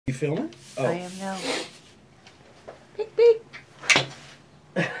You filming? Oh. I am now. Peek, peek.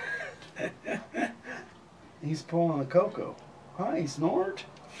 He's pulling the cocoa. Hi, Snort.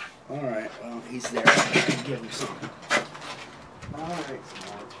 All right, well, he's there. Give him some. All right,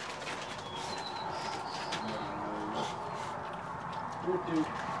 Snort. Good dude.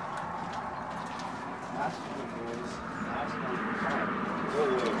 That's good, boys. That's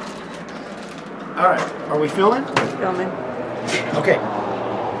good. All right, are we filming? Filming. Okay.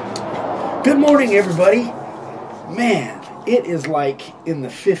 Good morning, everybody. Man, it is like in the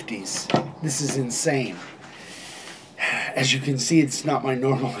 50s. This is insane. As you can see, it's not my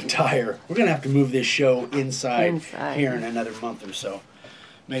normal attire. We're going to have to move this show inside here in another month or so.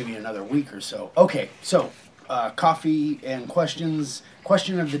 Maybe another week or so. Okay, so coffee and questions.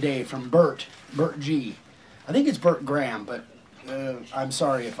 Question of the day from Bert G. I think it's Bert Graham, but I'm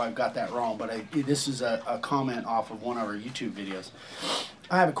sorry if I've got that wrong, but this is a comment off of one of our YouTube videos.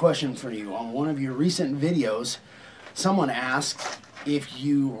 I have a question for you. On one of your recent videos, someone asked if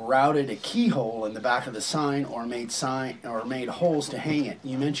you routed a keyhole in the back of the sign or made holes to hang it.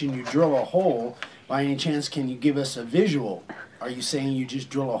 You mentioned you drill a hole. By any chance, can you give us a visual? Are you saying you just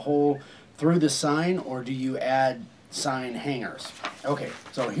drill a hole through the sign, or do you add sign hangers? Okay,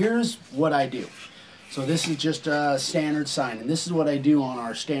 so here's what I do. So this is just a standard sign, and this is what I do on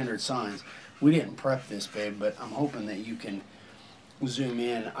our standard signs. We didn't prep this, babe, but I'm hoping that you can zoom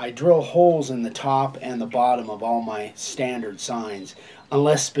in. I drill holes in the top and the bottom of all my standard signs,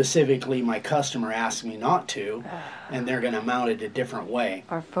 unless specifically my customer asks me not to, and they're going to mount it a different way.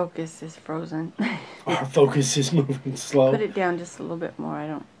 Our focus is frozen. Our focus is moving slow. Put it down just a little bit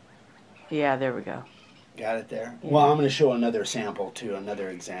more. Yeah, there we go. Got it there? Yeah. Well, I'm going to show another sample too, another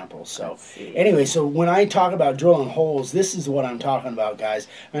example. So anyway, so when I talk about drilling holes, this is what I'm talking about, guys.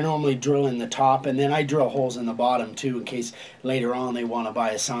 I normally drill in the top, and then I drill holes in the bottom too, in case later on they want to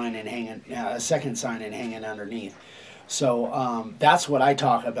buy a sign and hang it, a second sign and hang it underneath. So that's what I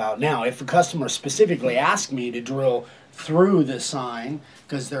talk about. Now, if a customer specifically asks me to drill through the sign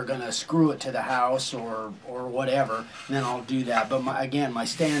because they're going to screw it to the house or whatever, then I'll do that. But again, my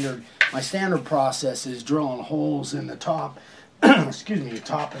standard process is drilling holes in the top, excuse me,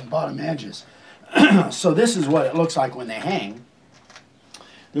 top and bottom edges. So this is what it looks like when they hang.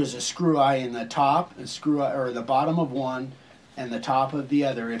 There's a screw eye in the top, a screw eye, or the bottom of one, and the top of the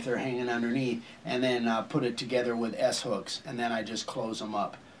other if they're hanging underneath, and then put it together with S-hooks, and then I just close them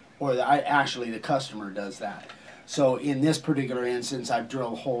up. Or actually the customer does that. So in this particular instance, I've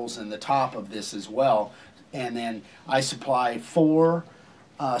drilled holes in the top of this as well, and then I supply four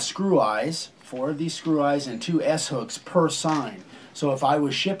screw eyes, 4 of these screw eyes and 2 S-hooks per sign. So if I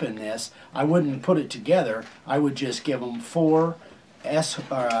was shipping this, I wouldn't put it together. I would just give them 4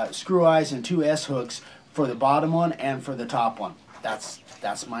 screw eyes and 2 S-hooks for the bottom one and for the top one.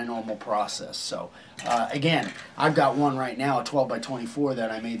 That's my normal process. So again, I've got one right now, a 12 by 24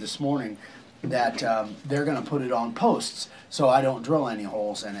 that I made this morning, that they're going to put it on posts, so I don't drill any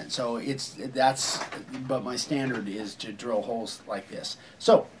holes in it. So but my standard is to drill holes like this.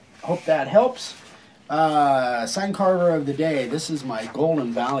 So hope that helps. Sign carver of the day. This is my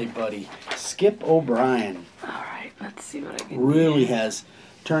Golden Valley buddy, Skip O'Brien. All right, let's see what I can really do. Has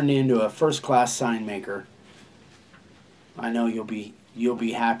turned into a first-class sign maker. I know you'll be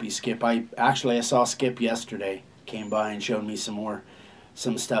happy, Skip. I saw Skip yesterday. Came by and showed me some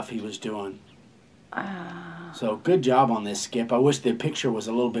stuff he was doing. So good job on this, Skip. I wish the picture was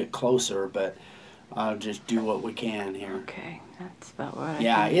a little bit closer, but I'll just do what we can here. Okay, that's about what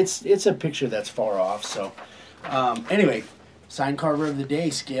I think. It's a picture that's far off. So anyway, sign carver of the day,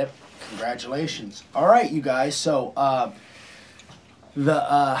 Skip. Congratulations. All right, you guys. So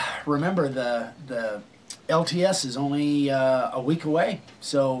remember the LTS is only a week away.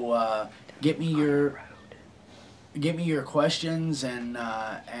 So get me your questions, and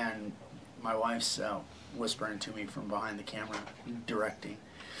my wife's whispering to me from behind the camera, directing.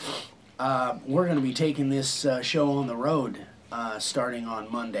 We're going to be taking this show on the road starting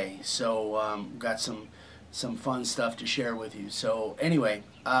on Monday, so got some fun stuff to share with you. So anyway,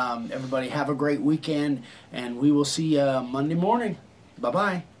 everybody have a great weekend, and we will see you Monday morning.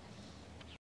 Bye-bye.